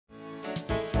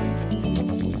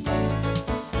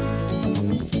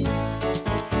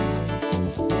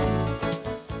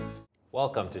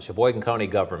Welcome to Sheboygan County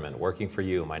Government, working for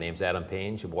you. My name's Adam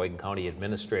Payne, Sheboygan County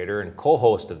Administrator and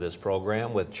co-host of this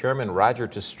program with Chairman Roger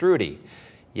Testrudy.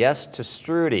 Yes,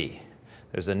 Testrudy.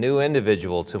 There's a new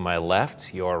individual to my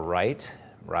left, your right.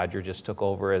 Roger just took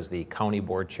over as the County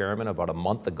Board Chairman about a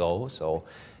month ago. So,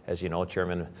 as you know,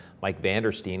 Chairman Mike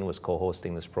Vandersteen was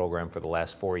co-hosting this program for the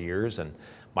last 4 years, and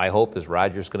my hope is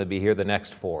Roger's going to be here the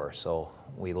next 4. So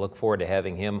we look forward to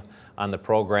having him on the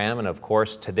program. And of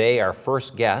course, today our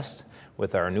first guest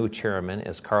with our new chairman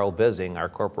is Carl Buesing, our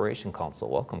Corporation Counsel.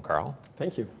 Welcome, Carl.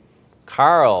 Thank you.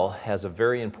 Carl has a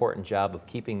very important job of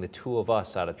keeping the two of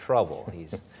us out of trouble.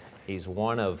 He's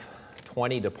one of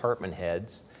 20 department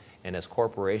heads, and as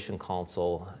Corporation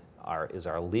Counsel is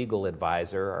our legal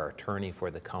advisor, our attorney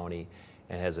for the county,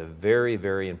 and has a very,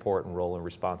 very important role and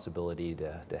responsibility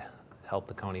to help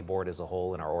the county board as a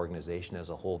whole and our organization as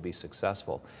a whole be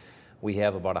successful. We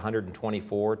have about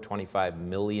 $25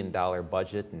 million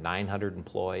budget, 900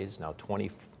 employees, now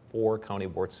 24 county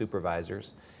board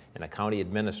supervisors, and a county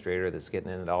administrator that's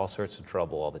getting into all sorts of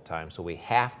trouble all the time. So we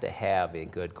have to have a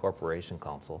good corporation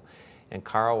counsel. And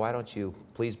Carl, why don't you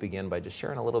please begin by just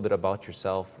sharing a little bit about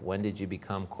yourself. When did you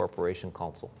become corporation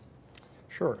counsel?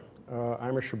 Sure.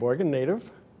 I'm a Sheboygan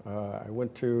native. I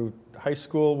went to high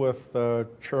school with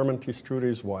Chairman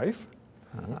Testrudy's wife,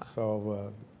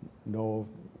 so know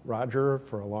Roger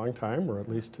for a long time, or at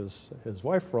least his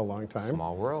wife for a long time.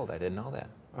 Small world, I didn't know that.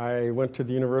 I went to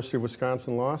the University of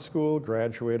Wisconsin Law School,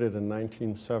 graduated in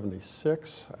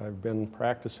 1976. I've been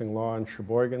practicing law in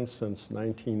Sheboygan since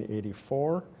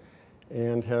 1984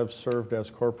 and have served as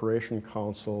corporation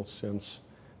counsel since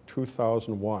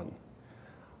 2001.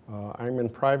 I'm in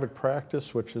private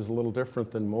practice, which is a little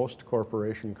different than most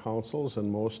corporation counsels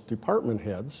and most department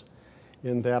heads,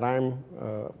 in that I'm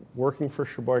working for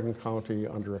Sheboygan County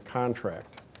under a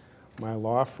contract. My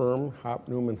law firm, Hopp,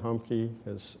 Newman, Humke,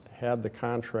 has had the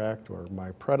contract, or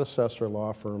my predecessor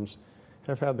law firms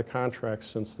have had the contract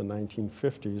since the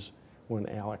 1950s, when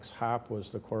Alex Hopp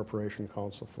was the corporation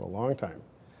counsel for a long time.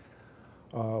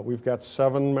 We've got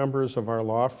 7 members of our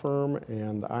law firm,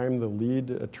 and I'm the lead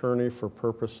attorney for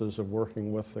purposes of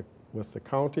working with the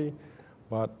county,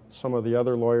 but some of the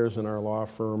other lawyers in our law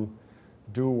firm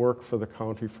do work for the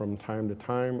county from time to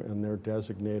time, and they're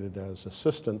designated as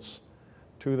assistants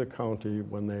to the county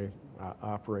when they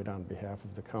operate on behalf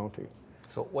of the county.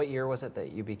 So what year was it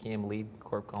that you became lead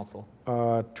corp counsel?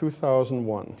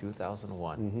 2001.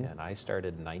 2001, and I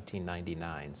started in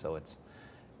 1999, so it's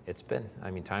been,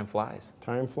 I mean, time flies.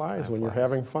 Time flies when you're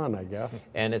having fun, I guess.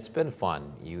 And it's been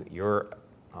fun. Your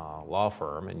law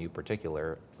firm, and you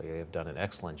particularly, have done an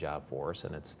excellent job for us,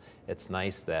 and it's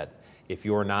nice that if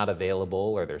you're not available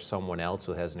or there's someone else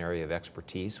who has an area of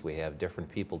expertise, we have different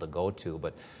people to go to.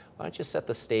 But why don't you set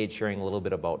the stage sharing a little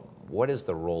bit about what is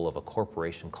the role of a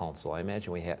corporation counsel? I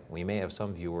imagine we may have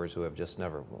some viewers who have just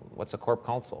never, what's a corp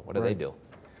counsel? What do they do?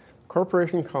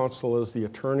 Corporation counsel is the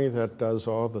attorney that does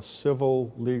all the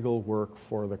civil legal work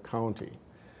for the county.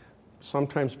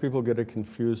 Sometimes people get it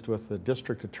confused with the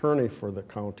district attorney for the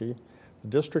county. The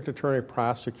district attorney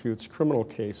prosecutes criminal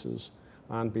cases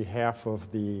on behalf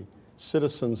of the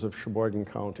citizens of Sheboygan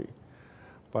County.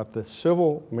 But the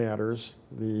civil matters,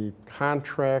 the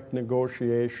contract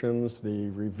negotiations, the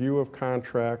review of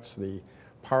contracts, the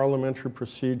parliamentary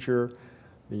procedure,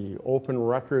 the open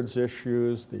records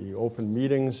issues, the open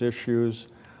meetings issues,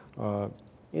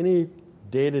 any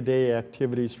day-to-day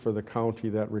activities for the county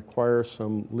that require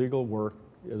some legal work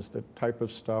is the type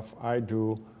of stuff I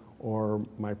do or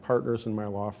my partners in my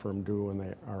law firm do when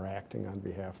they are acting on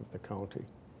behalf of the county.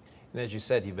 And as you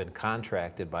said, you've been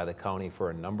contracted by the county for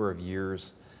a number of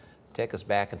years. Take us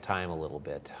back in time a little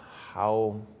bit.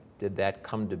 How did that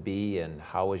come to be, and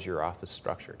how is your office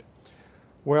structured?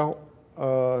 Well,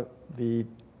 the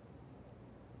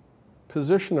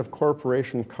position of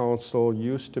corporation counsel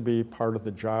used to be part of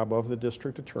the job of the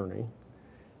district attorney,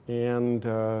 and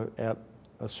at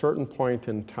a certain point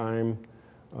in time,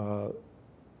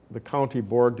 the county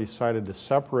board decided to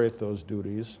separate those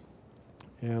duties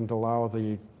and allow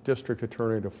the district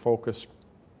attorney to focus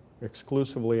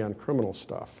exclusively on criminal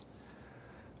stuff.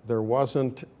 There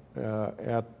wasn't,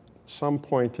 at some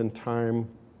point in time,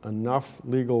 enough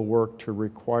legal work to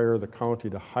require the county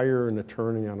to hire an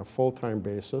attorney on a full-time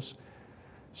basis,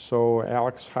 so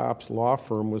Alex Hopp's law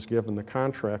firm was given the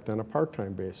contract on a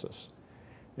part-time basis.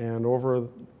 And over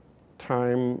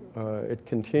time, it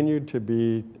continued to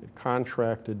be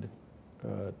contracted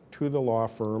to the law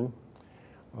firm.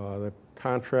 The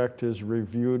contract is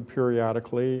reviewed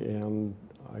periodically, and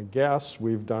I guess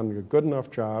we've done a good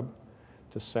enough job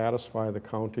to satisfy the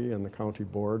county and the county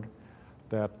board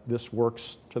that this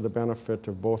works to the benefit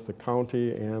of both the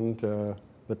county and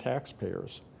the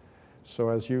taxpayers. So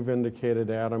as you've indicated,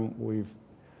 Adam, we've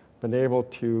been able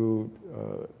to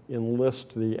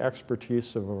enlist the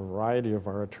expertise of a variety of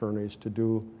our attorneys to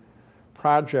do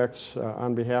projects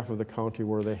on behalf of the county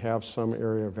where they have some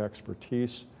area of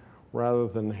expertise, rather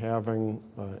than having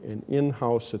an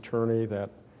in-house attorney that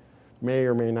may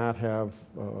or may not have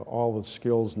all the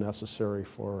skills necessary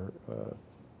for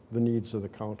the needs of the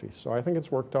county. So I think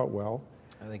it's worked out well.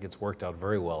 I think it's worked out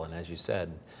very well, and as you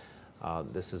said,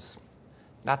 this is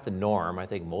not the norm. I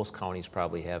think most counties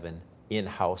probably have an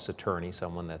in-house attorney,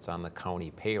 someone that's on the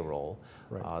county payroll.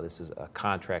 Right. This is a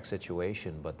contract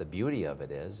situation, but the beauty of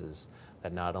it is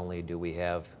that not only do we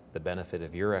have the benefit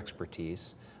of your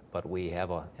expertise, but we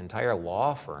have an entire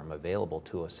law firm available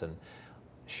to us. And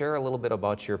share a little bit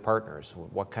about your partners.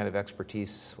 What kind of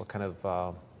expertise, what kind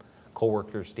of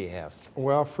co-workers do you have?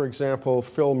 Well, for example,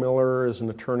 Phil Miller is an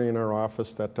attorney in our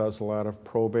office that does a lot of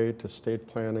probate, estate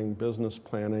planning, business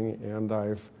planning, and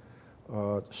I've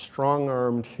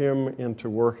strong-armed him into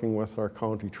working with our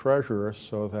county treasurer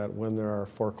so that when there are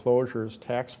foreclosures,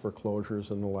 tax foreclosures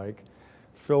and the like,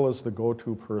 Phil is the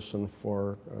go-to person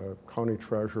for county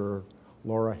treasurer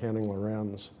Laura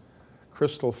Henning-Lorenz.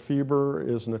 Crystal Fieber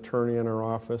is an attorney in our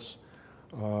office.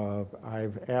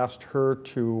 I've asked her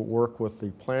to work with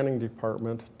the planning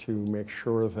department to make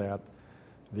sure that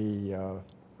the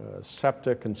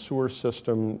septic and sewer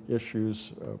system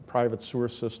issues, private sewer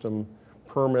system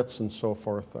permits and so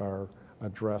forth are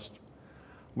addressed.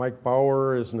 Mike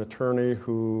Bauer is an attorney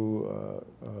who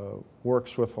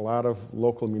works with a lot of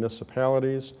local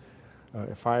municipalities.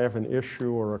 If I have an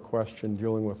issue or a question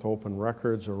dealing with open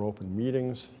records or open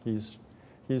meetings, he's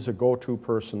a go-to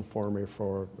person for me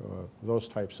for those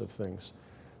types of things.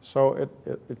 So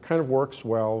it kind of works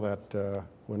well that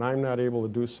when I'm not able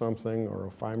to do something, or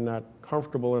if I'm not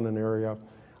comfortable in an area,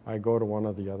 I go to one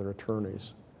of the other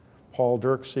attorneys. Paul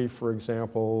Dirksey, for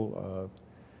example,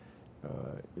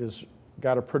 is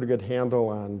got a pretty good handle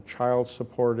on child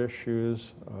support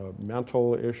issues,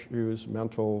 mental issues,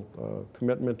 mental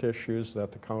commitment issues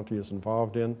that the county is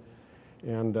involved in.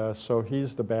 And so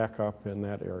he's the backup in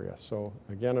that area. So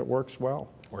again, it works well.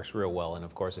 Works real well. And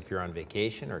of course, if you're on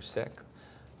vacation or sick,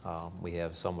 we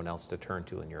have someone else to turn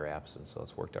to in your absence. So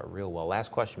it's worked out real well.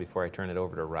 Last question before I turn it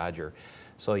over to Roger.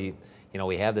 So you know,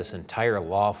 we have this entire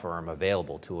law firm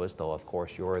available to us, though of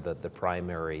course you're the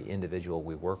primary individual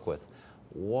we work with.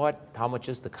 How much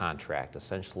is the contract?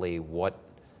 Essentially, what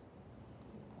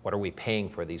are we paying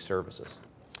for these services?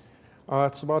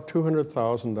 It's about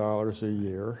 $200,000 a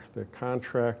year. The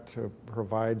contract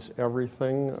provides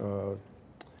everything,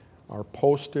 our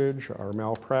postage, our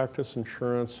malpractice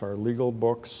insurance, our legal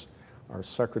books, our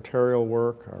secretarial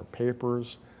work, our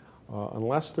papers.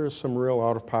 Unless there's some real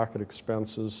out-of-pocket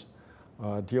expenses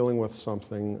dealing with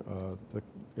something,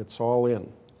 it's all in.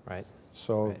 Right.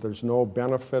 So right. There's no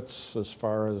benefits as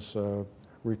far as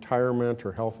retirement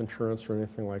or health insurance or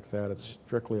anything like that. It's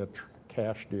strictly a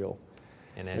cash deal.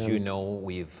 And as you know,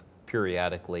 we've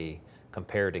periodically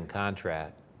compared and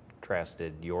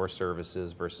contrasted your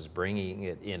services versus bringing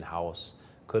it in-house.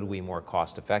 Could we more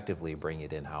cost-effectively bring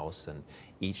it in-house? And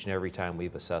each and every time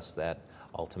we've assessed that,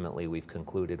 ultimately we've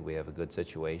concluded we have a good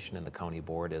situation, and the county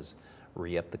board has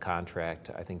re-upped the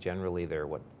contract. I think generally they're,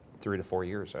 3 to 4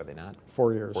 years, are they not?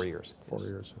 4 years. 4 years. 4 yes.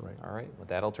 years, right. All right. With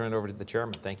that, I'll turn it over to the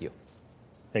chairman. Thank you.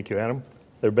 Thank you, Adam.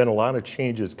 There have been a lot of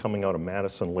changes coming out of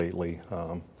Madison lately.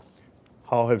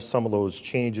 How have some of those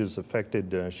changes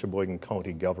affected Sheboygan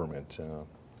County government?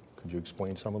 Could you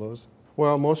explain some of those?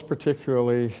 Well, most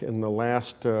particularly in the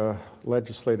last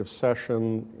legislative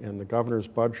session and the governor's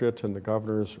budget and the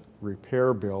governor's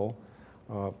repair bill,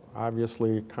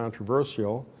 obviously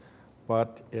controversial,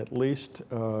 but at least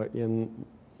in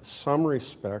some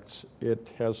respects, it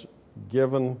has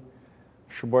given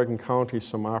Sheboygan County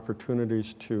some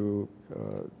opportunities to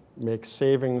make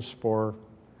savings for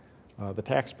the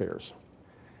taxpayers.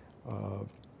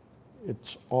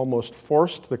 It's almost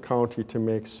forced the county to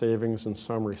make savings in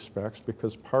some respects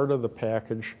because part of the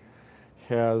package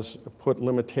has put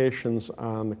limitations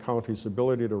on the county's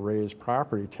ability to raise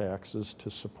property taxes to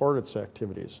support its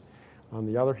activities.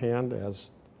 On the other hand,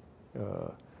 as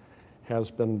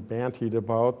has been bantied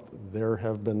about, there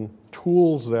have been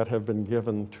tools that have been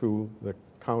given to the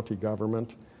county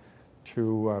government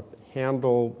to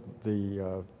handle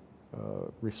the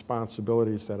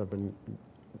responsibilities that have been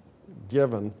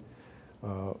given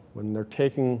when they're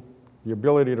taking the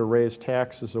ability to raise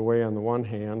taxes away on the one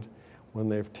hand, when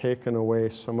they've taken away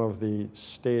some of the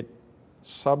state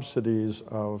subsidies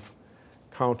of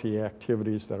county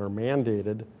activities that are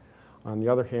mandated. On the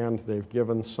other hand, they've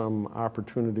given some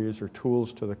opportunities or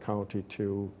tools to the county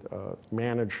to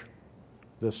manage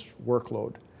this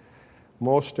workload.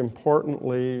 Most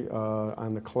importantly,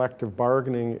 on the collective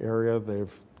bargaining area,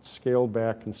 they've scaled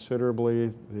back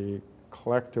considerably the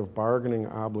collective bargaining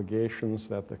obligations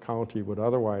that the county would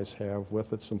otherwise have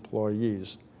with its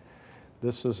employees.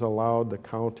 This has allowed the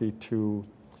county to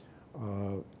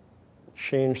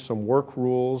change some work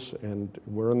rules, and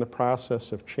we're in the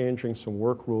process of changing some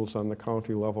work rules on the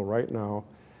county level right now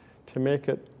to make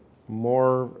it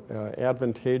more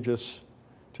advantageous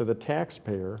to the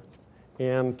taxpayer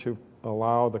and to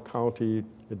allow the county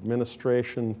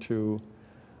administration to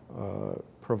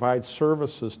provide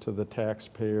services to the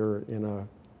taxpayer in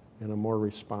a more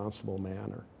responsible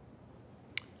manner.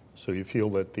 So you feel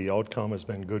that the outcome has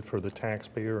been good for the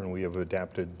taxpayer and we have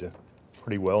adapted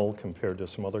pretty well compared to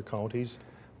some other counties?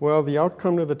 Well, the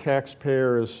outcome to the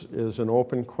taxpayer is an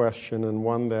open question and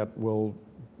one that will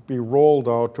be rolled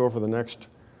out over the next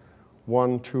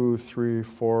 1, 2, 3,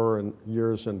 4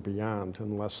 years and beyond,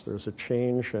 unless there's a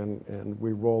change and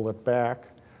we roll it back.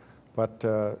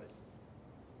 But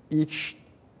each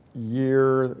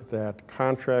year that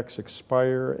contracts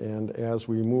expire and as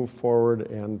we move forward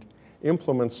and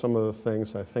implement some of the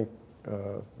things, I think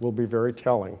will be very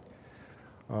telling.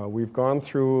 We've gone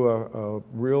through a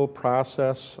real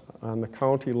process on the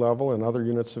county level, and other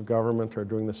units of government are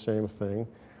doing the same thing,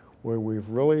 where we've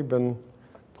really been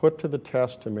put to the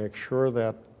test to make sure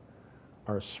that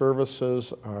our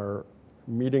services are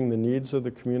meeting the needs of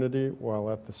the community, while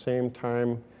at the same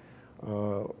time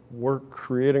we're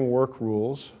creating work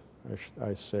rules.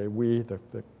 I say we,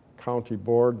 the county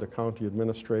board, the county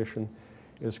administration,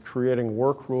 is creating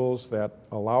work rules that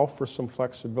allow for some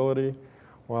flexibility,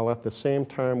 while at the same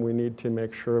time we need to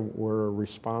make sure we're a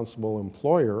responsible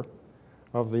employer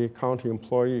of the county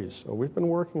employees. So we've been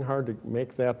working hard to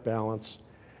make that balance.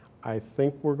 I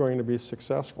think we're going to be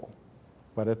successful,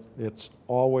 but it's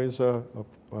always a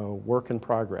work in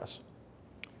progress.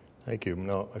 Thank you.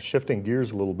 Now, shifting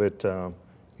gears a little bit,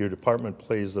 your department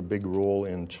plays a big role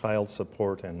in child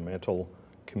support and mental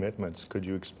commitments. Could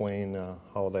you explain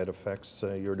how that affects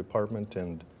your department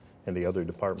and the other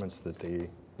departments that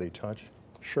they touch?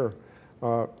 Sure.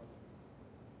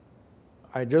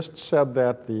 I just said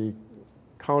that the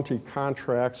county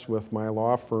contracts with my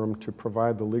law firm to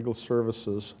provide the legal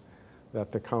services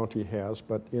that the county has,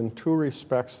 but in 2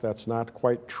 respects that's not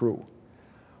quite true.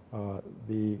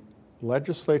 The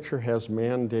legislature has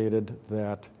mandated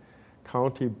that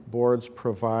county boards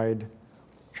provide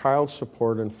child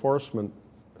support enforcement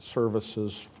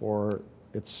services for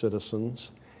its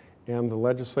citizens, and the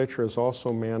legislature has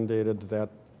also mandated that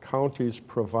counties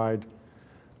provide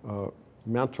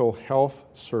mental health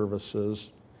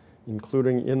services,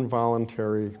 including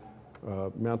involuntary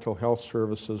mental health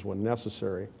services when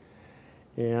necessary.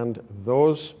 And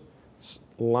those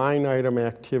line item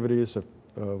activities of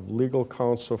legal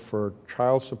counsel for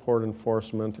child support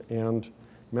enforcement and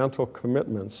mental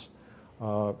commitments,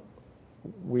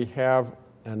 we have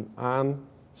an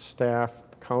on-staff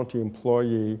county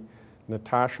employee,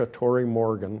 Natasha Torrey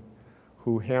Morgan,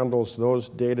 who handles those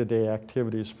day-to-day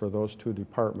activities for those 2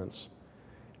 departments.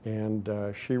 And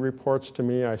she reports to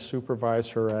me. I supervise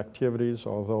her activities,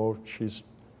 although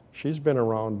she's been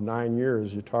around 9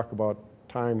 years. You talk about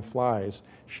time flies.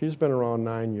 She's been around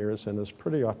 9 years and is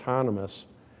pretty autonomous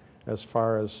as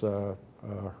far as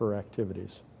her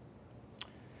activities.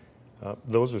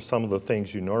 Those are some of the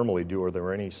things you normally do. Are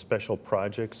there any special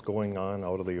projects going on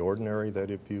out of the ordinary that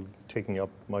have you taking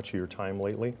up much of your time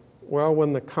lately? Well,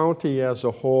 when the county as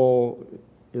a whole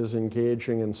is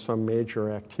engaging in some major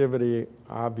activity,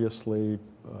 obviously,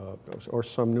 or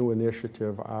some new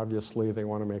initiative, obviously they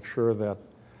want to make sure that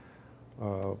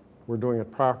we're doing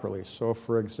it properly. So,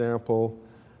 for example,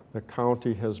 the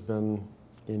county has been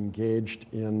engaged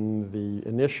in the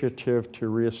initiative to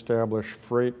reestablish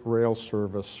freight rail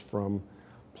service from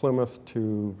Plymouth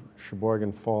to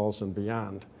Sheboygan Falls and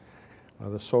beyond,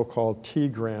 the so-called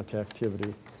T-grant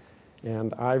activity.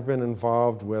 And I've been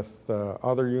involved with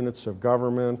other units of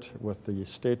government, with the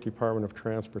State Department of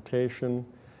Transportation,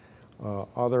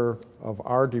 other of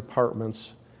our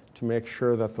departments, to make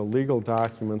sure that the legal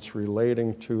documents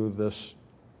relating to this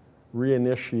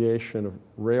reinitiation of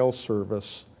rail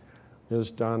service is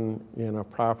done in a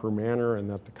proper manner and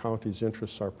that the county's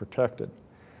interests are protected.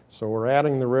 So we're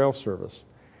adding the rail service.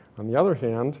 On the other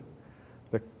hand,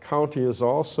 the county is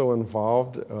also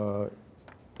involved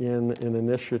in an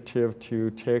initiative to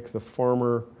take the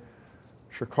former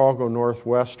Chicago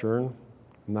Northwestern,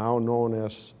 now known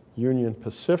as Union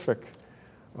Pacific,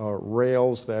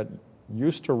 rails that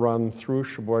used to run through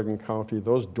Sheboygan County.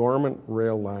 Those dormant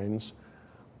rail lines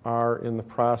are in the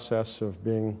process of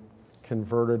being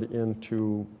converted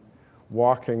into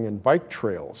walking and bike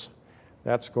trails.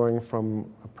 That's going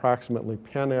from approximately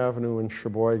Penn Avenue in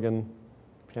Sheboygan,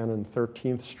 Penn and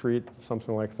 13th Street,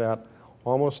 something like that,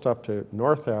 almost up to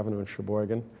North Avenue in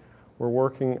Sheboygan. We're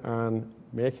working on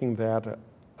making that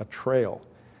a trail.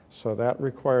 So that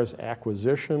requires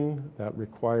acquisition, that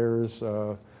requires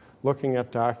looking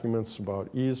at documents about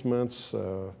easements,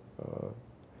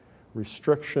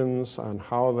 restrictions on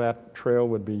how that trail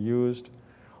would be used.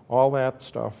 All that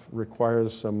stuff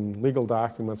requires some legal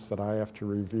documents that I have to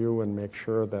review and make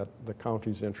sure that the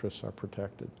county's interests are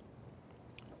protected.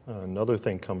 Another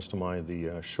thing comes to mind,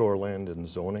 the shoreland and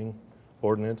zoning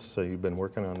ordinance. So you've been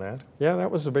working on that? Yeah,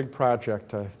 that was a big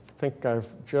project. I think I've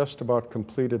just about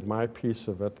completed my piece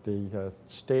of it. The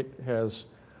state has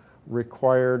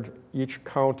required each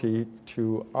county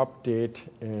to update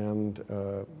and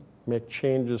make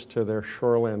changes to their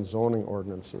shoreland zoning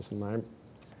ordinances. And I'm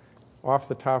off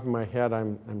the top of my head,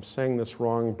 I'm saying this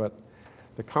wrong, but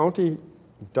the county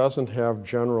doesn't have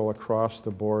general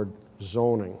across-the-board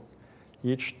zoning.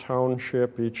 Each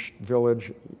township, each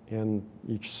village, and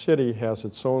each city has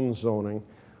its own zoning,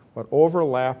 but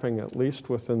overlapping, at least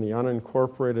within the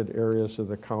unincorporated areas of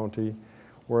the county,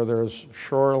 where there's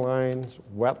shorelines,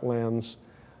 wetlands,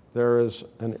 there is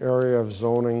an area of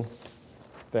zoning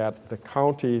that the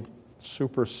county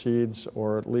supersedes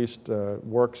or at least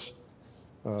works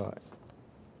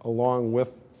along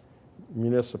with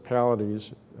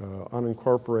municipalities,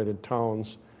 unincorporated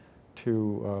towns,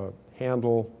 to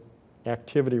handle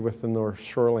activity within those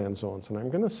shoreland zones. And I'm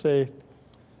going to say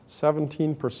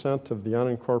 17% of the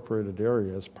unincorporated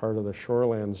area is part of the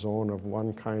shoreland zone of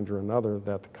one kind or another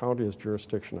that the county has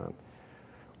jurisdiction on.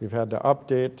 We've had to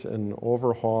update and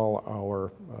overhaul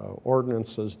our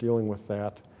ordinances dealing with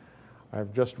that.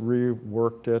 I've just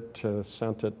reworked it,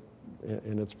 sent it,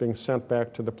 and it's being sent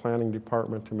back to the planning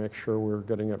department to make sure we're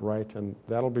getting it right, and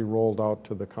that'll be rolled out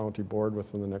to the county board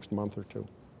within the next month or two.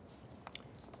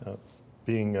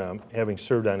 Having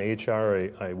served on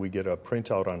HR, we get a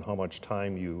printout on how much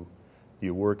time you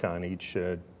work on each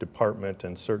department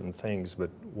and certain things, but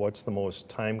what's the most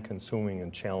time-consuming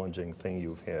and challenging thing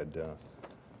you've had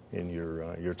in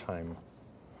your time?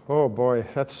 Oh boy,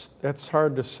 that's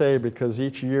hard to say because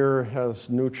each year has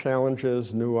new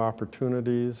challenges, new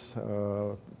opportunities.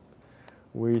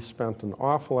 We spent an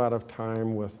awful lot of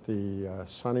time with the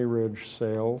Sunny Ridge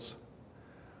sales.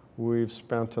 We've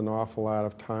spent an awful lot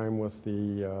of time with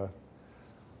the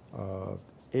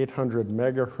 800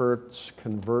 megahertz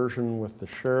conversion with the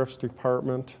Sheriff's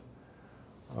Department.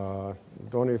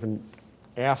 Don't even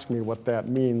ask me what that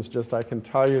means, just I can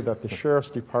tell you that the Sheriff's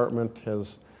Department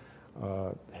has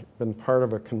been part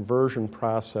of a conversion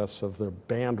process of their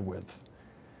bandwidth.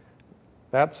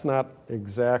 That's not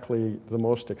exactly the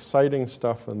most exciting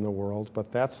stuff in the world,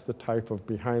 but that's the type of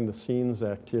behind-the-scenes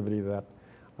activity that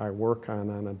I work on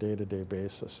a day-to-day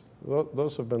basis.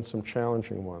 Those have been some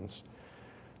challenging ones.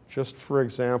 Just for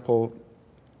example,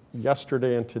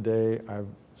 yesterday and today, I've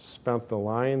spent the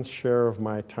lion's share of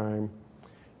my time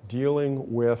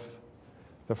dealing with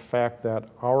the fact that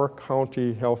our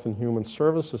county Health and Human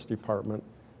Services Department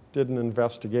did an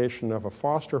investigation of a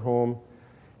foster home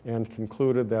and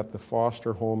concluded that the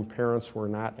foster home parents were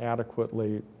not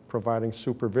adequately providing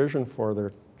supervision for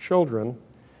their children,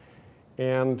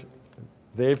 and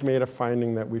they've made a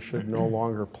finding that we should no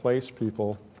longer place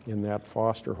people in that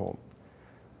foster home.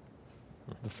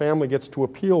 The family gets to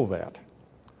appeal that.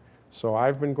 So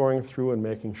I've been going through and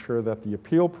making sure that the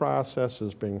appeal process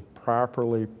is being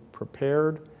properly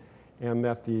prepared and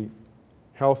that the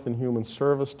Health and Human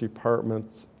Service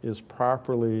Department is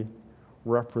properly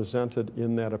represented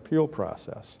in that appeal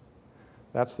process.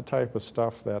 That's the type of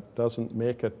stuff that doesn't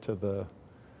make it to the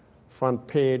front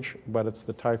page, but it's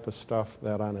the type of stuff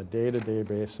that on a day-to-day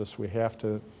basis we have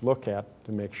to look at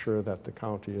to make sure that the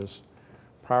county is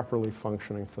properly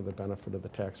functioning for the benefit of the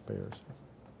taxpayers.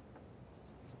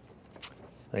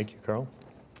 Thank you, Carl.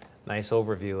 Nice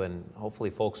overview, and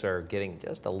hopefully folks are getting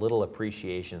just a little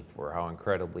appreciation for how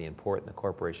incredibly important the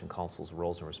Corporation Counsel's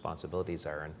roles and responsibilities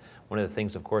are. And one of the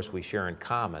things, of course, we share in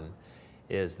common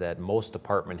is that most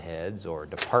department heads or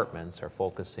departments are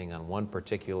focusing on one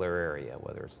particular area,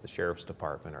 whether it's the Sheriff's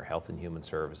Department or Health and Human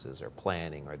Services or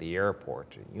planning or the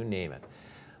airport, or you name it.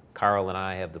 Carl and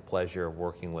I have the pleasure of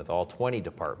working with all 20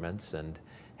 departments and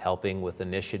helping with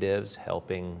initiatives,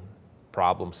 helping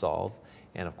problem solve,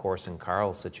 and of course in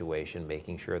Carl's situation,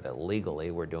 making sure that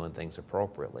legally we're doing things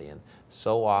appropriately. And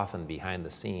so often behind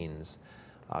the scenes,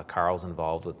 Carl's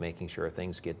involved with making sure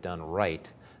things get done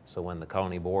right So when the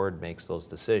county board makes those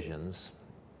decisions,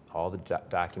 all the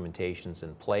documentation's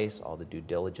in place, all the due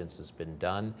diligence has been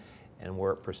done, and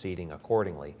we're proceeding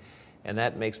accordingly. And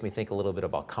that makes me think a little bit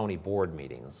about county board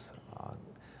meetings.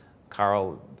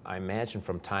 Carl, I imagine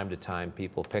from time to time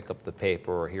people pick up the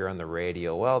paper or hear on the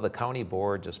radio, well, the county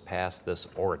board just passed this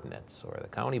ordinance, or the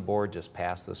county board just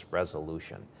passed this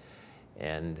resolution.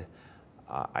 And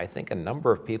I think a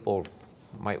number of people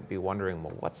might be wondering,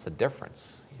 well, what's the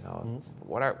difference? You know,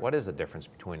 what is the difference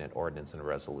between an ordinance and a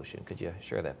resolution? Could you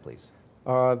share that, please?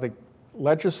 The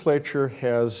legislature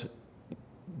has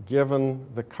given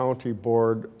the county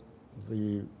board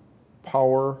the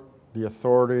power, the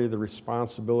authority, the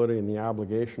responsibility, and the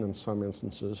obligation in some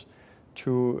instances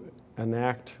to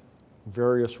enact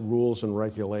various rules and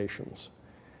regulations.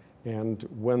 And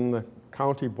when the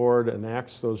county board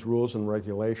enacts those rules and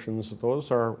regulations,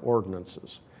 those are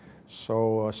ordinances.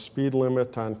 So a speed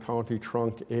limit on County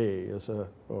Trunk A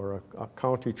or a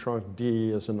County Trunk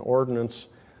D is an ordinance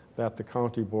that the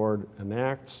county board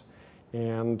enacts,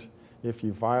 and if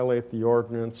you violate the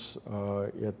ordinance,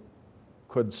 it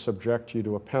could subject you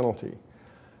to a penalty.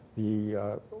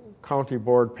 The county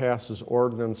board passes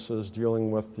ordinances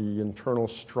dealing with the internal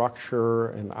structure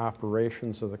and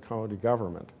operations of the county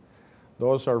government.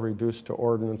 Those are reduced to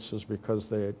ordinances because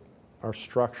they are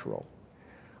structural.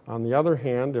 On the other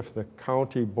hand, if the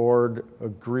county board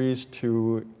agrees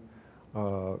to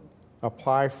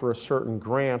apply for a certain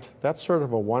grant, that's sort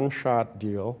of a one-shot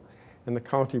deal, and the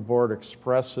county board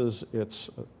expresses its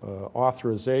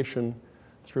authorization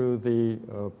through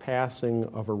the passing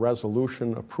of a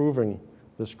resolution approving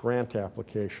this grant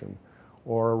application,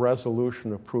 or a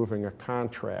resolution approving a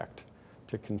contract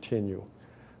to continue.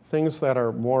 Things that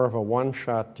are more of a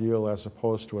one-shot deal as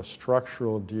opposed to a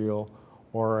structural deal,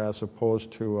 or as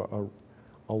opposed to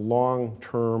a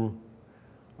long-term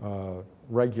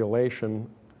regulation,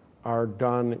 are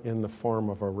done in the form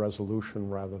of a resolution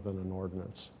rather than an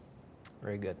ordinance.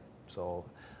 Very good. So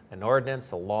an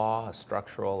ordinance, a law, a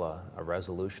structural, a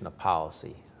resolution, a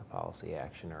policy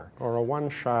action, or a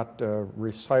one-shot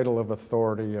recital of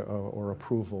authority or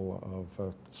approval of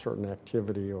a certain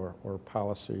activity or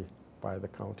policy by the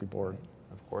county board. Right.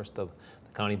 Of course, the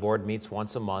county board meets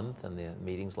once a month, and the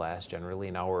meetings last generally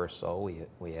an hour or so.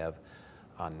 We have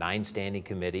 9 standing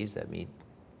committees that meet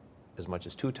as much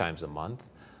as 2 times a month.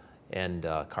 And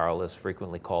Carl is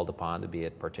frequently called upon to be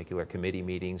at particular committee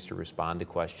meetings to respond to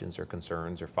questions or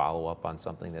concerns or follow up on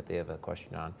something that they have a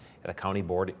question on. At a county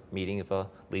board meeting, if a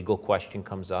legal question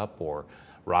comes up or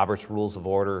Robert's Rules of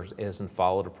Order isn't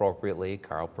followed appropriately,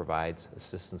 Carl provides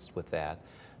assistance with that.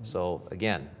 So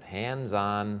again,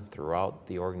 hands-on throughout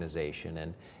the organization,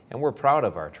 and we're proud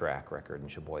of our track record in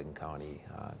Sheboygan County.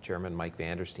 Chairman Mike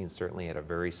Vanderstein certainly had a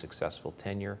very successful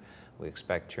tenure. We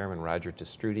expect Chairman Roger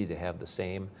Testrudy to have the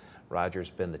same. Roger's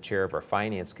been the chair of our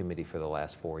Finance Committee for the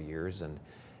last 4 years, and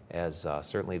as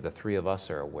certainly the 3 of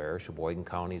us are aware, Sheboygan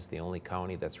County is the only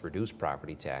county that's reduced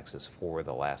property taxes for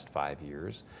the last 5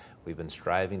 years. We've been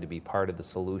striving to be part of the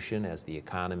solution as the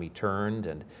economy turned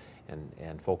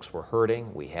and folks were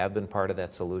hurting. We have been part of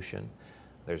that solution.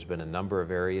 There's been a number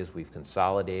of areas we've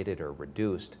consolidated or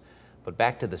reduced. But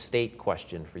back to the state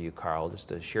question for you, Carl, just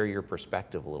to share your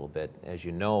perspective a little bit. As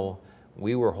you know,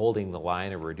 we were holding the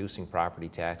line of reducing property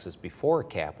taxes before a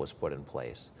cap was put in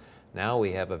place. Now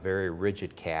we have a very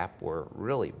rigid cap where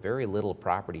really very little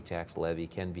property tax levy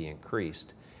can be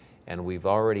increased. And we've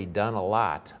already done a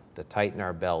lot to tighten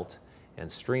our belt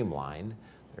and streamline.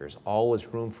 There's always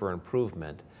room for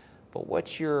improvement. But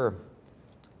what's your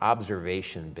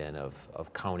observation been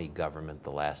of county government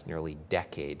the last nearly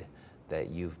decade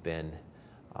that you've been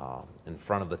in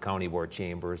front of the county board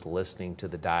chambers, listening to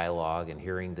the dialogue and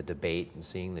hearing the debate and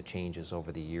seeing the changes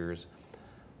over the years?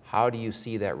 How do you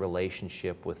see that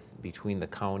relationship between the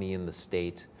county and the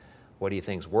state? What do you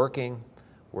think's working?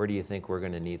 Where do you think we're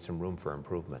going to need some room for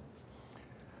improvement?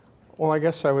 Well, I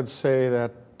guess I would say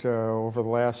that over the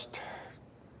last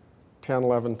 10,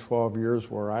 11, 12 years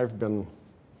where I've been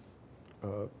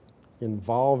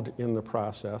involved in the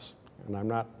process, and I'm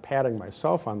not patting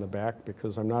myself on the back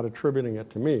because I'm not attributing it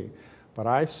to me, but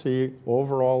I see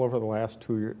overall over the last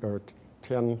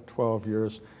 10, 12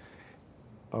 years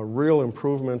a real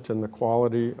improvement in the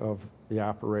quality of the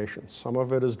operation. Some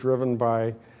of it is driven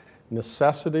by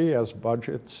necessity. As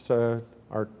budgets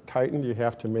are tightened, you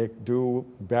have to do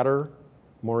better,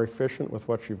 more efficient with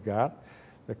what you've got.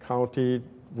 The county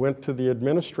went to the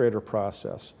administrator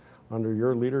process. Under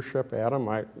your leadership, Adam,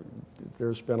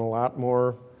 there's been a lot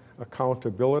more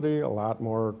accountability, a lot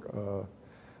more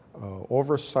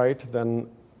oversight than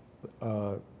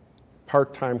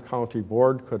part-time county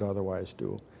board could otherwise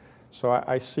do. So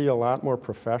I see a lot more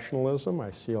professionalism.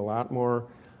 I see a lot more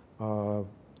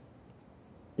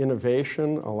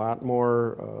innovation, a lot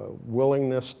more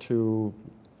willingness to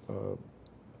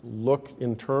look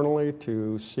internally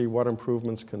to see what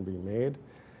improvements can be made.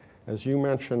 As you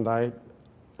mentioned, I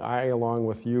along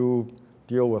with you,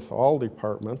 deal with all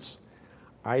departments.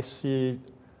 I see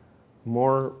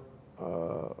more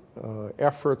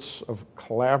efforts of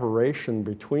collaboration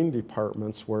between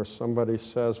departments where somebody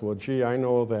says, well, gee, I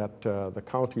know that the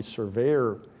county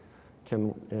surveyor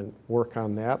can work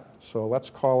on that, so let's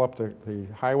call up the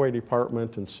highway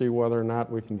department and see whether or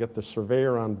not we can get the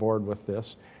surveyor on board with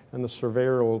this, and the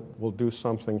surveyor will do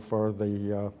something for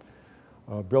the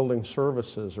building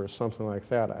services or something like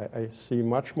that. I see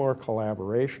much more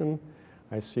collaboration.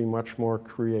 I see much more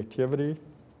creativity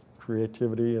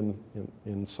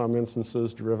in some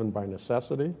instances driven by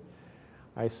necessity.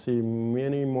 I see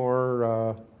many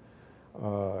more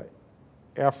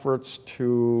efforts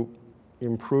to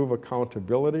improve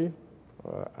accountability.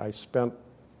 I spent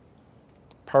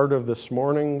part of this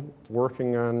morning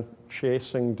working on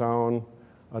chasing down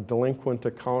a delinquent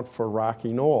account for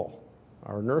Rocky Knoll,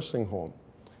 our nursing home.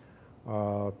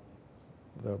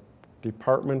 The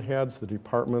department heads, the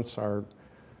departments are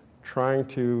trying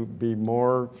to be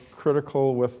more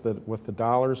critical with the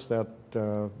dollars that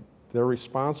they're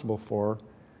responsible for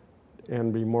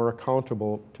and be more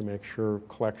accountable to make sure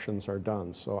collections are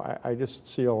done. So I just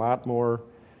see a lot more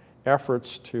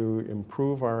efforts to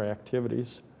improve our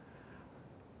activities.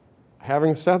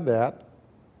 Having said that,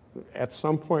 at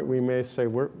some point we may say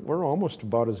we're almost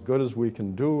about as good as we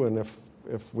can do, and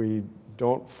if we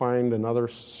don't find another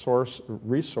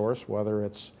resource, whether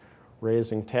it's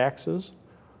raising taxes,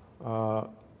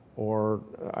 or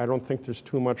I don't think there's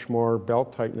too much more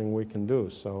belt tightening we can do.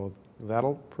 So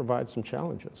that'll provide some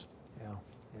challenges.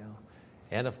 Yeah.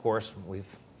 And of course,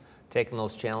 we've taken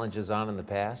those challenges on in the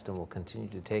past and we'll continue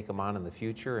to take them on in the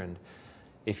future. And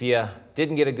if you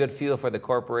didn't get a good feel for the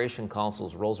Corporation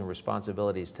Counsel's roles and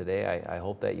responsibilities today, I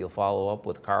hope that you'll follow up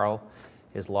with Carl.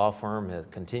 His law firm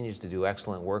continues to do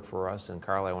excellent work for us. And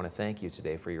Carl, I want to thank you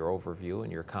today for your overview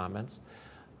and your comments.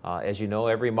 As you know,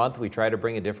 every month we try to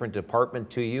bring a different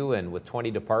department to you, and with 20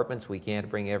 departments, we can't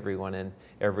bring everyone in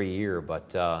every year.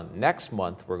 But next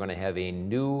month, we're going to have a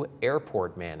new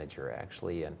airport manager,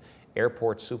 actually, an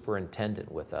airport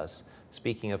superintendent with us.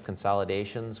 Speaking of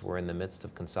consolidations, we're in the midst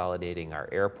of consolidating our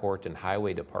airport and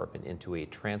highway department into a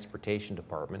transportation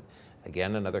department.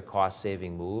 Again, another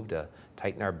cost-saving move to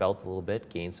tighten our belt a little bit,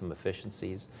 gain some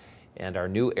efficiencies. And our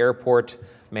new airport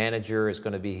manager is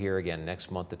going to be here again next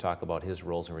month to talk about his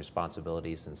roles and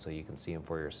responsibilities, and so you can see him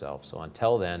for yourself. So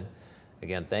until then,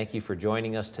 again, thank you for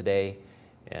joining us today,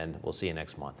 and we'll see you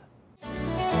next month.